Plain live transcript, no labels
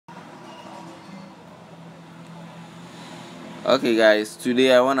Okay guys,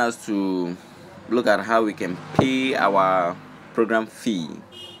 today I want us to look at how we can pay our program fee.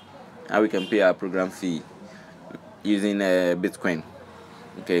 How we can pay our program fee using Bitcoin.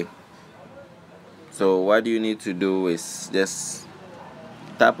 Okay. So what you need to do is just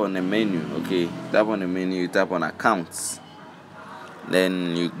tap on the menu. Okay. Tap on the menu. You tap on accounts.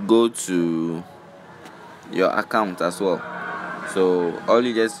 Then you go to your account as well. So all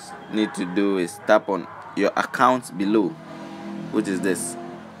you just need to do is tap on your account below, which is this.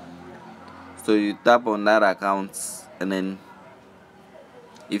 So you tap on that account, and then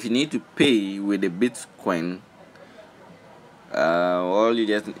if you need to pay with the Bitcoin, all you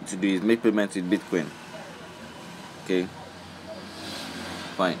just need to do is make payment with Bitcoin. Okay,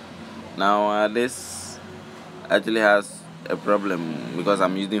 fine. Now this actually has a problem because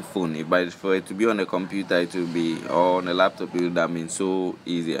I'm using phone. But for it to be on the computer, it will be, or on the laptop, it would have been so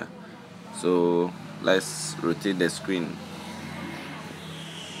easier. So let's rotate the screen.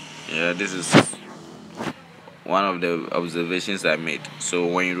 Yeah, this is one of the observations I made. So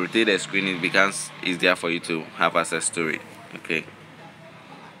when you rotate the screen, it becomes easier for you to have access to it. Okay.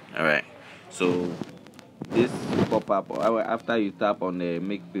 Alright. So this pop-up after you tap on the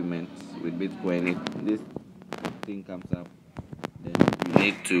make payment with Bitcoin, this thing comes up. Then you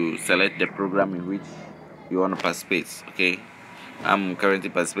need to select the program in which you want to participate. Okay. I'm currently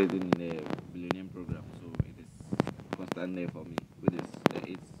participating in the Billionaire program, so it is constant there for me, which is the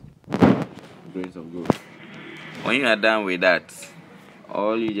 8 grains of gold. When you are done with that,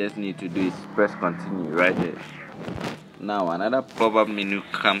 all you just need to do is press continue right there. Now another pop-up menu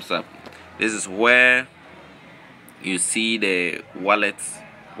comes up. This is where you see the wallet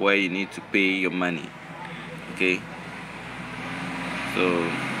where you need to pay your money. Okay, so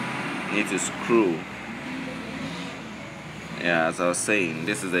you need to scroll. Yeah, as I was saying,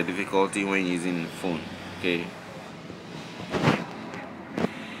 this is the difficulty when using the phone. Okay.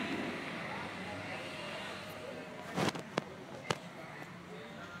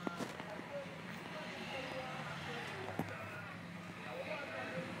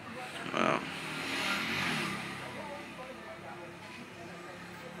 Wow.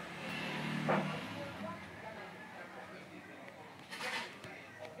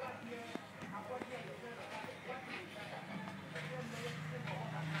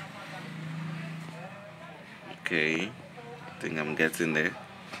 Okay, I think I'm getting there.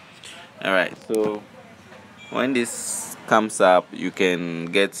 Alright, so when this comes up, you can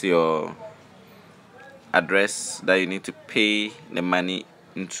get your address that you need to pay the money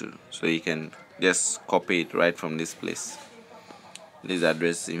into, so you can just copy it right from this place. This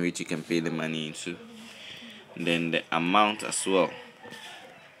address in which you can pay the money into, and then the amount as well.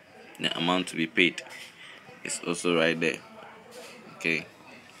 The amount to be paid is also right there. Okay,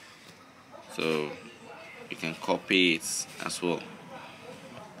 so you can copy it as well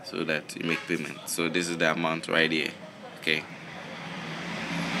so that you make payment. So this is the amount right here. Okay,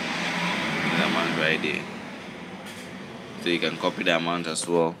 the amount right here. So you can copy the amount as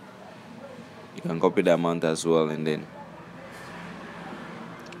well. You can copy the amount as well, and then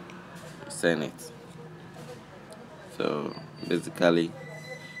send it. So basically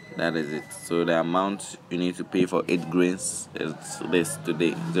that is it. So the amount you need to pay for 8 grains is this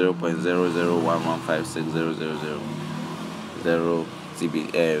today: 0.001156000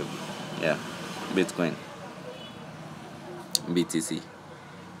 TB yeah, Bitcoin, BTC.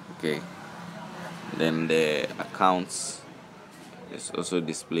 Okay, then the accounts is also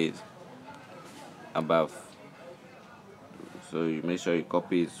displayed above, so you make sure you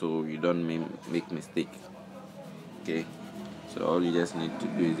copy it so you don't make mistake. Okay, so all you just need to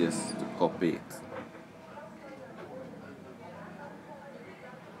do is just to copy it.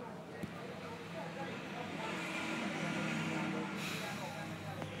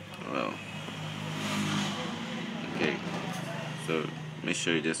 Well, okay, so make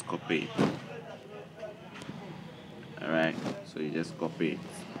sure you just copy it. Alright, so you just copy it,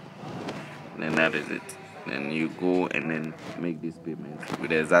 then that is it. Then you go and then make this payment with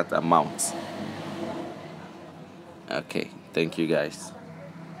the exact amount. Okay, thank you guys.